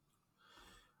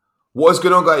What is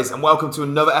going on, guys, and welcome to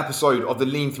another episode of the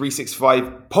Lean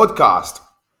 365 podcast.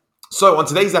 So, on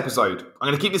today's episode, I'm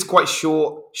going to keep this quite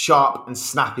short, sharp, and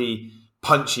snappy,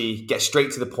 punchy, get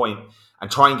straight to the point, and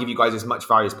try and give you guys as much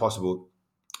value as possible.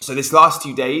 So, this last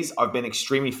 2 days, I've been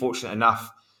extremely fortunate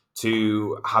enough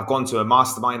to have gone to a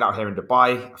mastermind out here in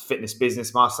Dubai, a fitness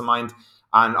business mastermind,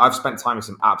 and I've spent time with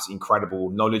some absolutely incredible,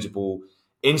 knowledgeable,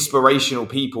 inspirational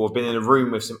people. I've been in a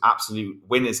room with some absolute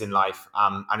winners in life,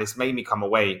 and it's made me come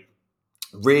away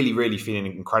really feeling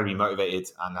incredibly motivated,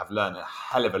 and I've learned a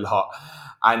hell of a lot.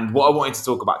 And what I wanted to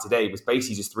talk about today was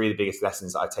basically just three of the biggest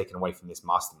lessons that I've taken away from this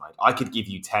mastermind. I could give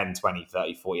you 10, 20,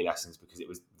 30, 40 lessons because it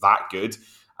was that good.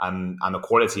 And the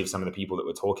quality of some of the people that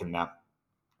were talking there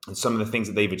and some of the things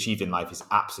that they've achieved in life is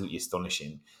absolutely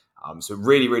astonishing. So it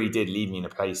really did leave me in a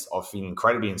place of feeling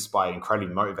incredibly inspired,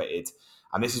 incredibly motivated.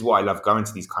 And this is why I love going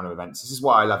to these kind of events. This is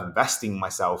why I love investing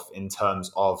myself in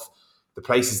terms of the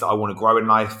places that I want to grow in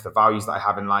life, the values that I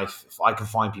have in life. If I can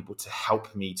find people to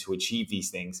help me to achieve these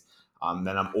things,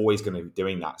 then I'm always going to be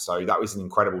doing that. So that was an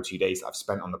incredible 2 days that I've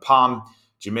spent on the Palm,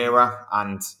 Jumeirah,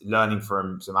 and learning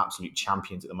from some absolute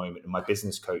champions at the moment. And my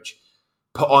business coach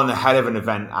put on a hell of an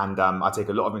event, and I take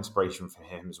a lot of inspiration from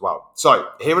him as well. So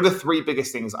here are the three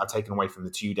biggest things I've taken away from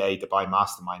the 2-day Dubai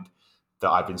Mastermind that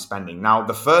I've been spending. Now,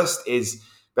 the first is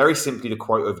very simply the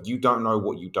quote of "you don't know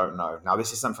what you don't know." Now,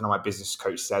 this is something that my business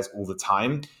coach says all the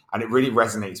time, and it really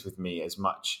resonates with me as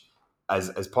much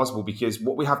as possible, because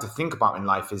what we have to think about in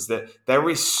life is that there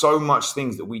is so much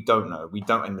things that we don't know, we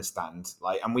don't understand,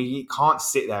 and we can't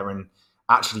sit there and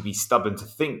actually be stubborn to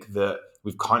think that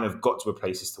we've kind of got to a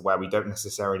place as to where we don't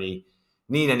necessarily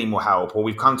need any more help, or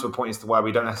we've come to a point as to where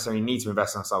we don't necessarily need to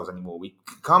invest in ourselves anymore. We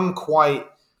become quite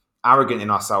arrogant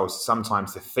in ourselves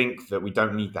sometimes to think that we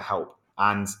don't need the help.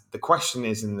 And the question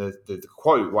is, in the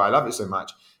quote, why I love it so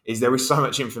much, is there is so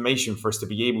much information for us to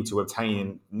be able to obtain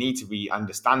and need to be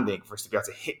understanding for us to be able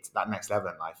to hit that next level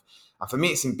in life. And for me,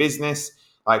 it's in business.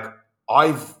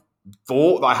 I've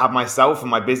thought that I have myself and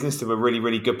my business to a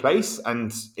really good place.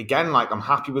 And again, I'm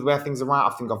happy with where things are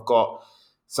at. I think I've got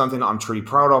something that I'm truly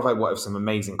proud of. I work with some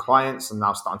amazing clients and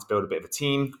now starting to build a bit of a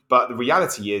team. But the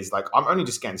reality is, I'm only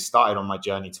just getting started on my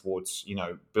journey towards,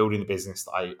 building the business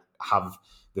that I have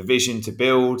the vision to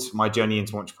build, my journey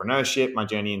into entrepreneurship, my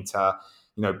journey into,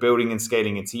 building and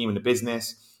scaling a team and a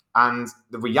business. And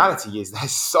the reality is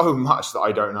there's so much that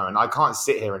I don't know. And I can't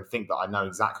sit here and think that I know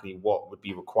exactly what would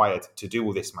be required to do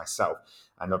all this myself.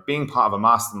 And being part of a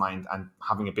mastermind and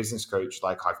having a business coach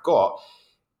like I've got,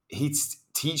 he's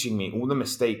teaching me all the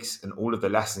mistakes and all of the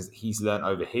lessons that he's learned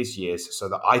over his years so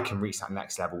that I can reach that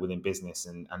next level within business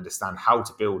and understand how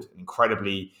to build an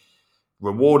incredibly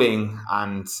rewarding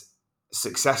and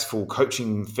successful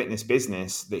coaching fitness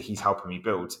business that he's helping me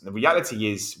build. And the reality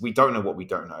is we don't know what we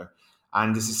don't know.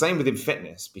 And it's the same within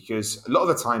fitness, because a lot of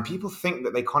the time people think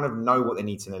that they kind of know what they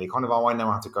need to know. They kind of, I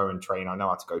know how to go and train. I know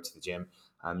how to go to the gym.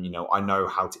 I know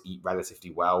how to eat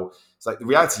relatively well. It's the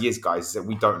reality is, guys, is that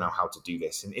we don't know how to do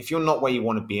this. And if you're not where you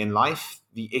want to be in life,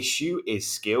 the issue is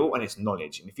skill and it's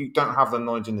knowledge. And if you don't have the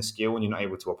knowledge and the skill and you're not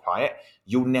able to apply it,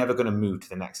 you're never going to move to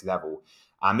the next level.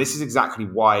 And this is exactly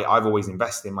why I've always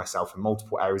invested in myself in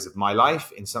multiple areas of my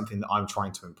life in something that I'm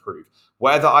trying to improve.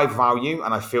 Whether I value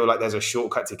and I feel like there's a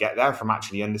shortcut to get there from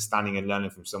actually understanding and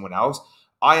learning from someone else,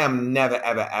 I am never,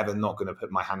 ever not going to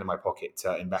put my hand in my pocket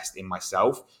to invest in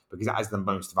myself, because that is the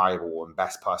most valuable and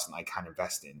best person I can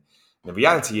invest in. The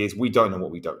reality is we don't know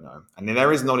what we don't know. And then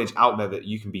there is knowledge out there that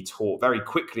you can be taught very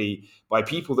quickly by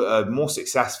people that are more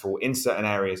successful in certain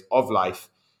areas of life,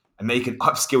 and they can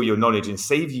upskill your knowledge and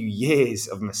save you years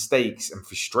of mistakes and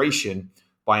frustration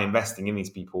by investing in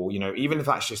these people. Even if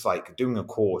that's just doing a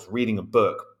course, reading a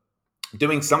book,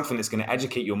 doing something that's going to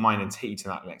educate your mind and take you to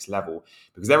that next level,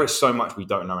 because there is so much we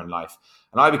don't know in life.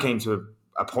 And I became to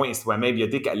a point where maybe I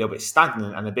did get a little bit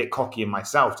stagnant and a bit cocky in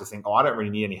myself to think, I don't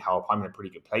really need any help. I'm in a pretty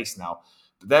good place now.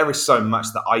 But there is so much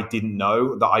that I didn't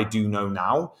know that I do know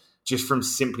now, just from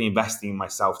simply investing in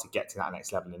myself to get to that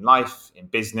next level in life, in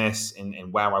business, in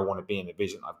where I want to be, in the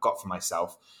vision I've got for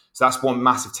myself. So that's one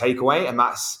massive takeaway. And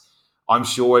that's, I'm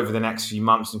sure, over the next few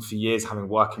months and few years,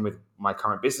 working with my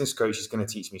current business coach, is going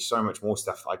to teach me so much more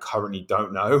stuff that I currently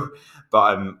don't know.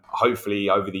 But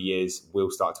hopefully over the years, we'll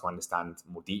start to understand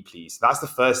more deeply. So that's the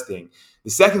first thing.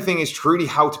 The second thing is truly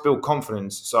how to build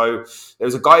confidence. So there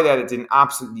was a guy there that did an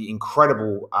absolutely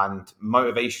incredible and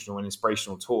motivational and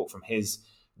inspirational talk from his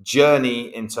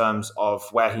journey in terms of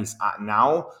where he's at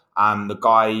now. The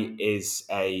guy is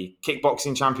a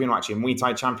kickboxing champion, or actually a Muay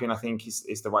Thai champion, I think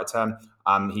is the right term.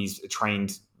 He's a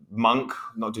trained monk,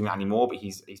 not doing that anymore, but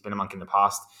he's been a monk in the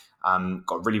past.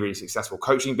 Got a really successful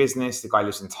coaching business. The guy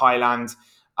lives in Thailand.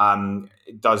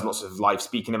 Does lots of live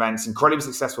speaking events. Incredibly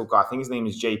successful guy. I think his name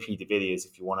is JP DeVilliers,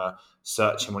 if you want to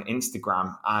search him on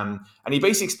Instagram. And he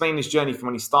basically explained his journey from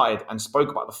when he started and spoke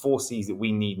about the 4 C's that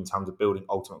we need in terms of building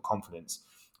ultimate confidence,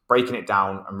 breaking it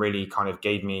down, and really kind of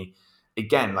gave me,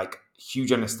 again, like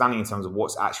huge understanding in terms of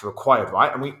what's actually required,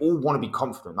 right? And we all want to be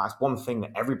confident. That's one thing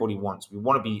that everybody wants. We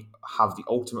want to have the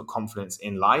ultimate confidence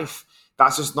in life.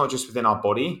 That's just not just within our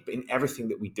body, but in everything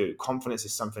that we do. Confidence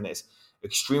is something that's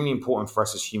extremely important for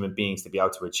us as human beings to be able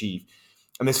to achieve.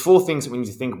 And there's 4 things that we need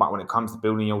to think about when it comes to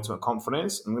building the ultimate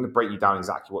confidence. I'm going to break you down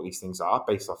exactly what these things are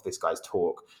based off this guy's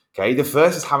talk. Okay, the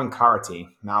first is having clarity.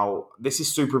 Now, this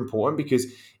is super important because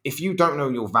if you don't know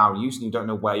your values and you don't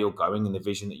know where you're going and the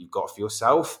vision that you've got for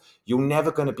yourself, you're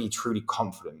never going to be truly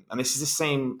confident. And this is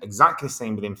exactly the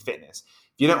same within fitness.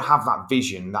 If you don't have that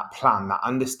vision, that plan, that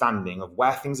understanding of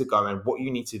where things are going, what you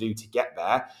need to do to get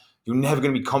there, you're never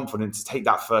going to be confident to take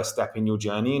that first step in your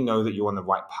journey and know that you're on the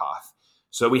right path.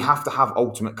 So we have to have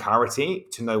ultimate clarity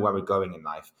to know where we're going in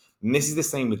life. And this is the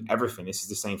same with everything. This is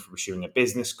the same for pursuing a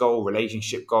business goal,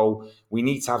 relationship goal. We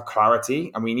need to have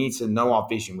clarity and we need to know our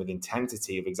vision with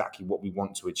intensity of exactly what we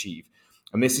want to achieve.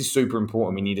 And this is super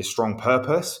important. We need a strong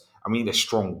purpose and we need a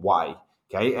strong why.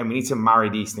 Okay. And we need to marry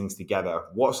these things together.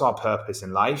 What's our purpose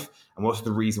in life and what's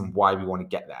the reason why we want to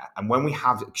get there? And when we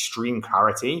have extreme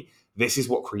clarity, this is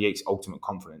what creates ultimate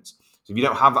confidence. So if you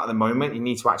don't have that at the moment, you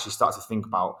need to actually start to think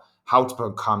about how to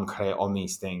become clear on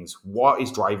these things. What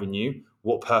is driving you?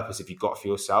 What purpose have you got for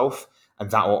yourself?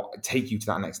 And that will take you to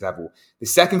that next level. The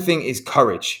second thing is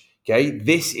courage. Okay.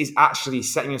 This is actually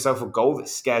setting yourself a goal that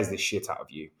scares the shit out of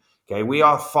you. Okay. We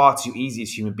are far too easy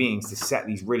as human beings to set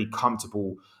these really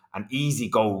comfortable and easy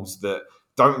goals that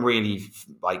don't really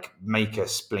like make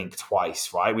us blink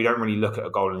twice, right? We don't really look at a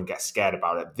goal and get scared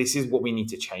about it. This is what we need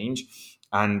to change.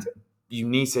 And you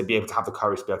need to be able to have the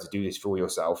courage to be able to do this for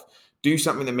yourself. Do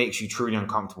something that makes you truly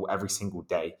uncomfortable every single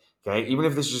day. Okay. Even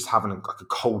if this is just having a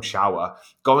cold shower,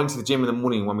 going to the gym in the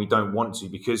morning when we don't want to,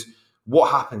 because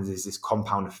what happens is this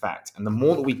compound effect. And the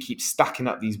more that we keep stacking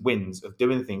up these wins of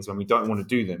doing things when we don't want to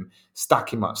do them,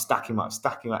 stacking up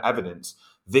evidence,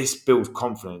 this builds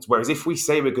confidence. Whereas if we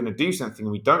say we're going to do something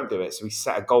and we don't do it, so we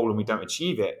set a goal and we don't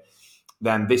achieve it,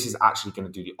 then this is actually going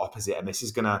to do the opposite. And this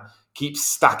is going to keep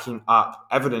stacking up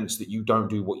evidence that you don't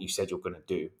do what you said you're going to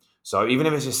do. So even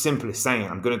if it's as simple as saying,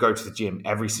 I'm going to go to the gym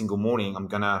every single morning, I'm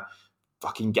going to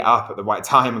fucking get up at the right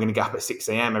time, I'm going to get up at 6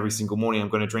 a.m. every single morning, I'm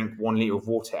going to drink 1 liter of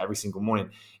water every single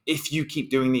morning. If you keep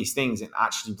doing these things and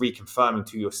actually reconfirming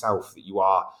to yourself that you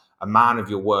are a man of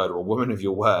your word or a woman of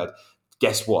your word,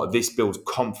 guess what? This builds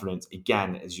confidence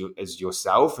again as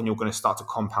yourself, and you're going to start to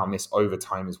compound this over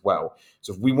time as well.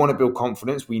 So if we want to build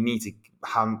confidence, we need to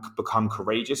become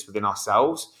courageous within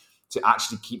ourselves to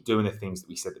actually keep doing the things that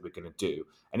we said that we're going to do.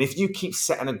 And if you keep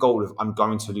setting a goal of, I'm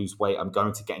going to lose weight, I'm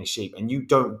going to get in shape, and you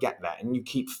don't get that and you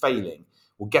keep failing,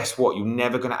 well, guess what? You're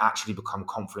never going to actually become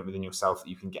confident within yourself that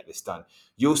you can get this done.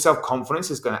 Your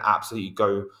self-confidence is going to absolutely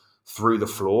go through the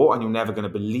floor and you're never going to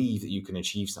believe that you can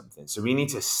achieve something. So we need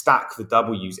to stack the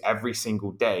W's every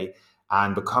single day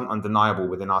and become undeniable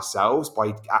within ourselves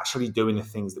by actually doing the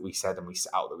things that we said and we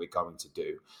set out that we're going to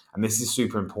do. And this is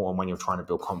super important when you're trying to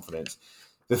build confidence.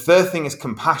 The third thing is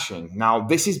compassion. Now,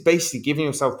 this is basically giving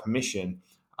yourself permission,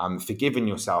 forgiving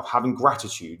yourself, having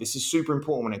gratitude. This is super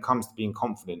important when it comes to being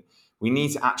confident. We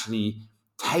need to actually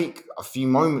take a few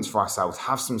moments for ourselves,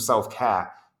 have some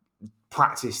self-care,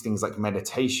 practice things like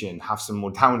meditation, have some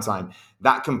more downtime.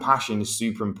 That compassion is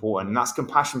super important. And that's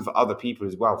compassion for other people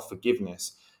as well,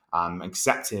 forgiveness,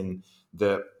 accepting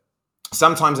that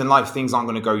sometimes in life, things aren't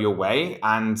going to go your way.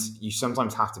 And you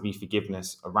sometimes have to be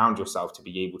forgiveness around yourself to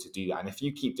be able to do that. And if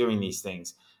you keep doing these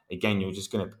things, again, you're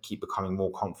just going to keep becoming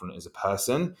more confident as a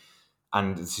person.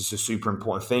 And this is a super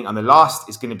important thing. And the last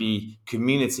is going to be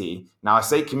community. Now, I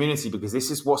say community because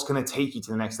this is what's going to take you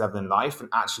to the next level in life and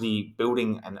actually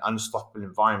building an unstoppable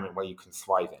environment where you can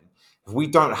thrive in. If we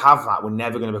don't have that, we're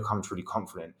never going to become truly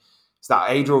confident. It's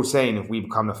that age-old saying, if we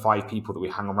become the 5 people that we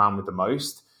hang around with the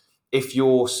most, if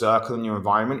your circle and your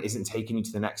environment isn't taking you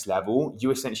to the next level,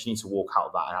 you essentially need to walk out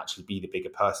of that and actually be the bigger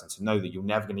person to know that you're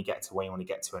never going to get to where you want to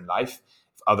get to in life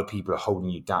if other people are holding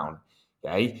you down.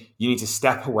 Okay, you need to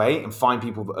step away and find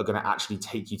people that are going to actually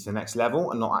take you to the next level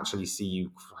and not actually see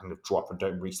you kind of drop and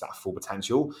don't reach that full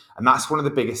potential. And that's one of the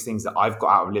biggest things that I've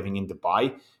got out of living in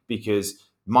Dubai, because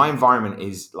my environment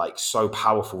is like so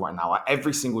powerful right now.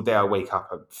 Every single day I wake up,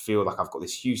 I feel like I've got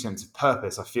this huge sense of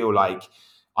purpose. I feel like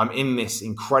I'm in this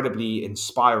incredibly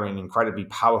inspiring, incredibly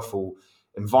powerful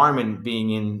environment,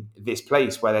 being in this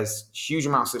place where there's huge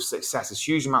amounts of success, there's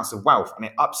huge amounts of wealth, and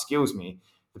it upskills me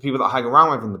the people that I hang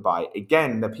around with in Dubai,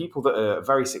 again, the people that are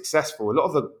very successful, a lot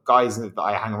of the guys that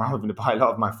I hang around with in Dubai, a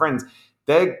lot of my friends,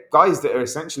 they're guys that are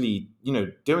essentially,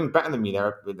 doing better than me.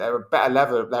 They're a better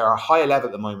level, they're a higher level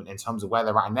at the moment in terms of where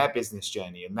they're at in their business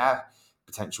journey and their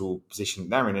potential position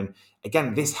they're in. And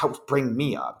again, this helps bring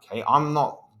me up. Okay, I'm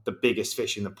not the biggest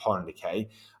fish in the pond. Okay,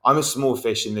 I'm a small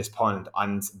fish in this pond,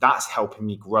 and that's helping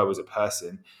me grow as a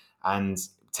person and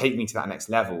take me to that next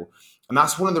level. And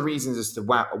that's one of the reasons as to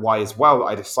why as well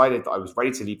I decided that I was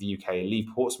ready to leave the UK and leave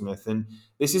Portsmouth. And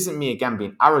this isn't me again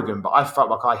being arrogant, but I felt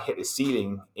like I hit the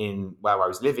ceiling in where I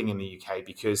was living in the UK,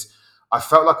 because I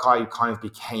felt like I kind of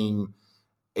became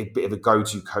a bit of a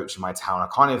go-to coach in my town. I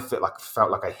kind of felt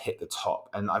like I hit the top,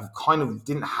 and I kind of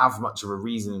didn't have much of a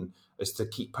reason as to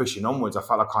keep pushing onwards. I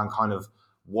felt like I kind of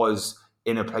was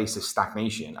in a place of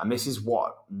stagnation. And this is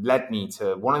what led me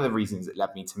to, one of the reasons that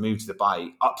led me to move to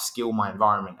Dubai, upskill my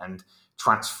environment and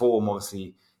transform,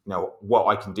 obviously, what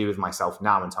I can do with myself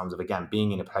now in terms of, again,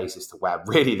 being in a place as to where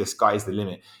really the sky's the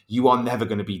limit. You are never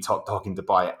going to be top dog in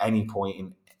Dubai at any point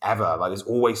in ever. Like, there's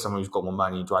always someone who's got more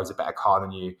money, drives a better car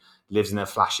than you, lives in a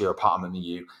flashier apartment than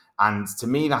you. And to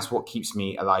me, that's what keeps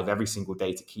me alive every single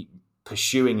day, to keep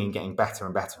pursuing and getting better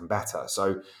and better and better.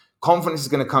 So confidence is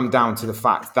going to come down to the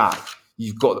fact that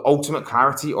you've got ultimate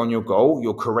clarity on your goal.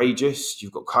 You're courageous.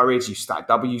 You've got courage. You stack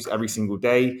W's every single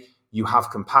day. You have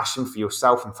compassion for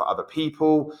yourself and for other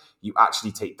people. You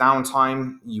actually take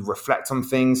downtime. You reflect on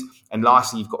things. And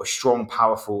lastly, you've got a strong,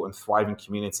 powerful, and thriving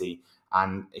community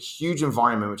and a huge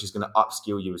environment which is going to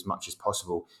upskill you as much as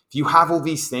possible. If you have all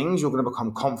these things, you're going to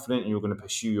become confident and you're going to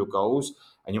pursue your goals,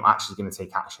 and you're actually going to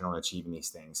take action on achieving these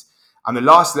things. And the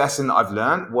last lesson that I've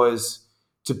learned was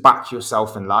to back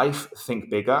yourself in life, think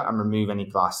bigger, and remove any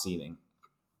glass ceiling.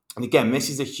 And again, this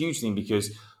is a huge thing,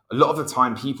 because a lot of the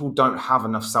time people don't have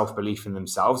enough self-belief in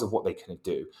themselves of what they can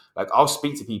do. Like, I'll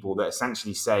speak to people that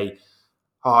essentially say,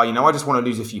 oh, I just want to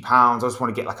lose a few pounds. I just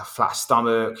want to get like a flat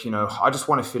stomach. I just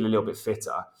want to feel a little bit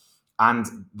fitter. And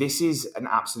this is an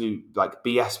absolute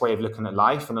BS way of looking at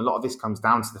life. And a lot of this comes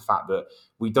down to the fact that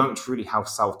we don't truly have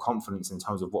self-confidence in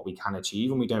terms of what we can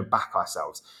achieve, and we don't back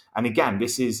ourselves. And again,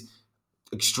 this is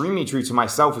extremely true to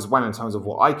myself as well in terms of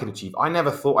what I could achieve. I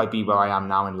never thought I'd be where I am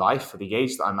now in life for the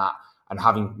age that I'm at, and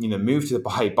having, moved to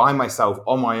Dubai by myself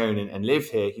on my own and live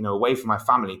here, away from my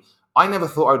family. I never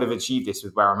thought I would have achieved this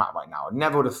with where I'm at right now. I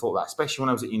never would have thought that, especially when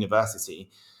I was at university.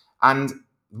 And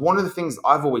one of the things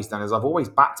I've always done is I've always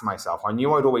backed myself. I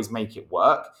knew I'd always make it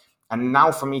work. And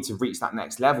now for me to reach that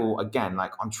next level, again,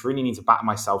 I'm truly need to back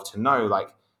myself to know,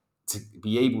 to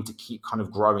be able to keep kind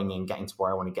of growing and getting to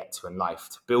where I want to get to in life,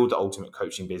 to build the ultimate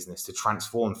coaching business, to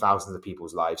transform thousands of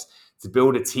people's lives, to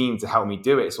build a team to help me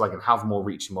do it so I can have more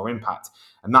reach and more impact.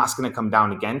 And that's going to come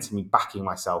down again to me backing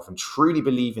myself and truly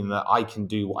believing that I can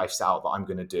do what I've set out that I'm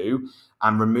going to do,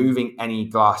 and removing any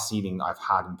glass ceiling that I've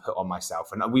had and put on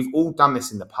myself. And we've all done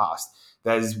this in the past.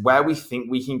 There's where we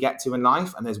think we can get to in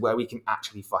life, and there's where we can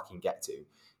actually fucking get to.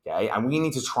 Okay, and we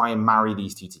need to try and marry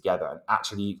these two together and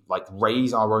actually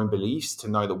raise our own beliefs to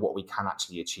know that what we can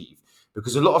actually achieve.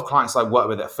 Because a lot of clients I work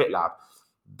with at FitLab,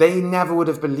 they never would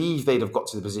have believed they'd have got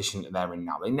to the position that they're in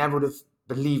now. They never would have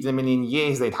believed in a million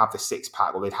years they'd have the six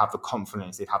pack, or they'd have the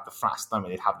confidence, they'd have the flat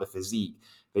stomach, they'd have the physique,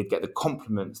 they'd get the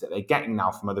compliments that they're getting now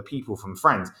from other people, from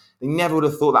friends. They never would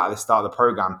have thought that at the start of the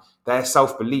program. Their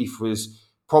self-belief was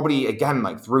probably, again,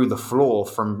 through the floor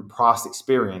from past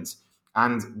experience.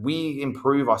 And we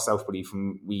improve our self-belief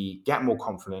and we get more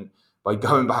confident by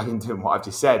going back and doing what I've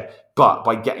just said, but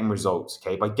by getting results,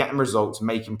 okay? By getting results,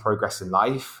 making progress in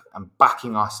life, and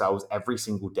backing ourselves every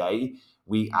single day,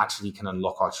 we actually can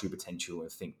unlock our true potential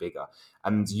and think bigger.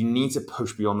 And you need to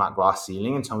push beyond that glass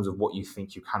ceiling in terms of what you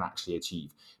think you can actually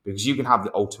achieve. Because you can have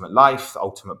the ultimate life, the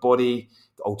ultimate body,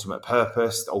 the ultimate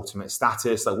purpose, the ultimate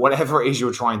status, whatever it is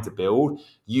you're trying to build,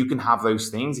 you can have those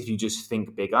things if you just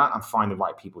think bigger and find the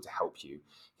right people to help you.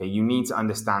 Okay, you need to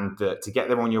understand that to get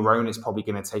there on your own, it's probably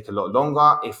going to take a lot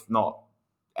longer, if not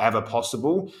ever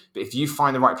possible. But if you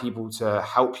find the right people to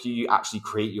help you, you actually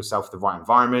create yourself the right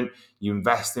environment, you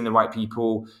invest in the right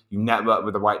people, you network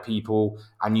with the right people,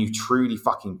 and you truly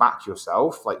fucking back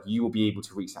yourself, you will be able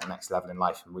to reach that next level in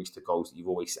life and reach the goals that you've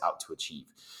always set out to achieve.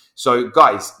 So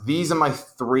guys, these are my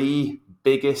 3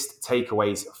 biggest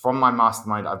takeaways from my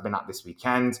mastermind I've been at this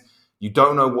weekend. You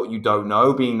don't know what you don't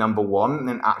know, being number 1, and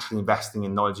then actually investing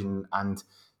in knowledge and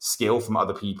skill from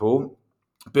other people.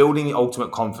 Building the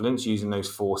ultimate confidence using those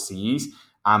 4 C's,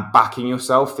 and backing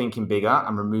yourself, thinking bigger,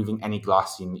 and removing any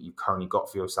glass ceiling that you've currently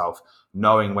got for yourself,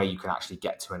 knowing where you can actually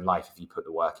get to in life if you put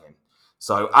the work in.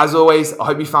 So as always, I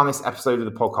hope you found this episode of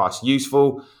the podcast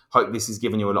useful. Hope this has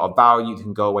given you a lot of value you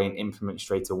can go away and implement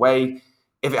straight away.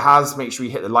 If it has, make sure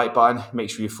you hit the like button. Make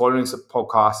sure you're following the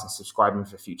podcast and subscribing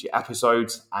for future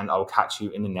episodes. And I'll catch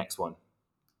you in the next one.